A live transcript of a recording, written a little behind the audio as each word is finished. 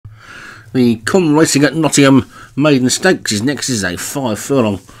The Come Racing at Nottingham Maiden Stakes is next. Is a 5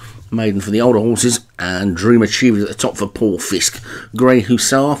 furlong maiden for the older horses, and Dream Achieved at the top for Paul Fisk. Grey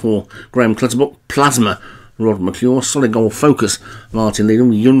Hussar for Graham Clutterbuck. Plasma, Rod McClure. Solid Gold Focus, Martin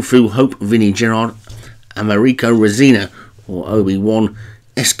Leedham. Yun Fu Hope, Vinnie Gerard. Americo Resina for Obi-Wan.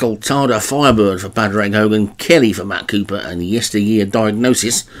 Escoltada Firebird for Padraig Hogan. Kelly for Matt Cooper, and Yesteryear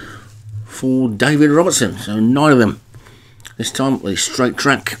Diagnosis for David Robertson. So 9 of them this time with a straight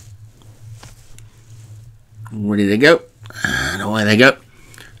track. Ready to go, and away they go.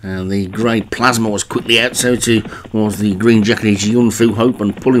 And the grey Plasma was quickly out, so too was the green jacketed Yun Fu Hope,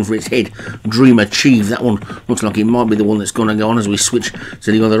 and pulling for its head, Dream Achieved. That one looks like it might be the one that's going to go on as we switch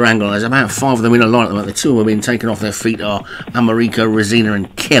to the other angle. There's about 5 of them in a line at the moment. The 2 have been taken off their feet are Americo Resina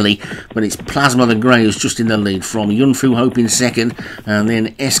and Kelly, but it's Plasma the grey who's just in the lead from Yun Fu Hope in second, and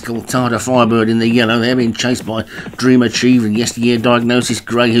then Escoltada Firebird in the yellow. They're being chased by Dream Achieved and Yesteryear Diagnosis.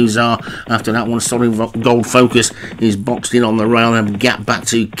 Grey Hussar after that one. Solid Gold Focus is boxed in on the rail and gap back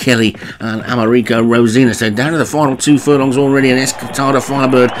to Kelly and Americo Rosina. So down to the final 2 furlongs already, and Escoltada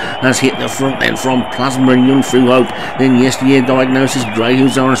Firebird has hit the front then from Plasma and Yun Fu Hope. Then Yesteryear Diagnosis, Grey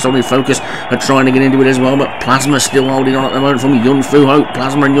Hussar and Solid Focus are trying to get into it as well, but Plasma still holding on at the moment from Yun Fu Hope.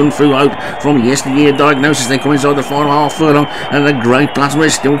 Plasma and Yun Fu Hope from Yesteryear Diagnosis. They come inside the final half furlong, and the grey Plasma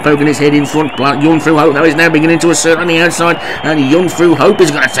is still poking its head in front. Yun Fu Hope though is now beginning to assert on the outside, and Yun Fu Hope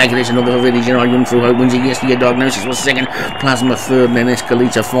is going to take it. It's another Vinnie Gerard. Yun Fu Hope wins it. Yesteryear Diagnosis was second, Plasma third, and then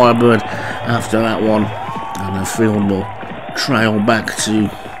Escolita Firebird after that one, and the field will trail back to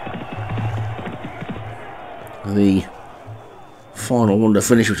the final one to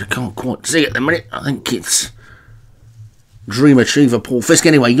finish, which I can't quite see at the minute. I think it's Dream Achiever Paul Fisk.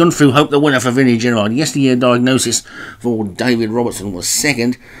 Anyway, Yun Fu Hope the winner for Vinnie Gerard. Yesteryear Diagnosis for David Robertson was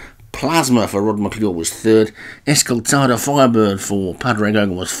second. Plasma for Rod McClure was third. Escoltada Firebird for Padraig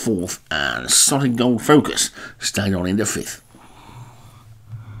Hogan was fourth, and Solid Gold Focus stayed on into fifth.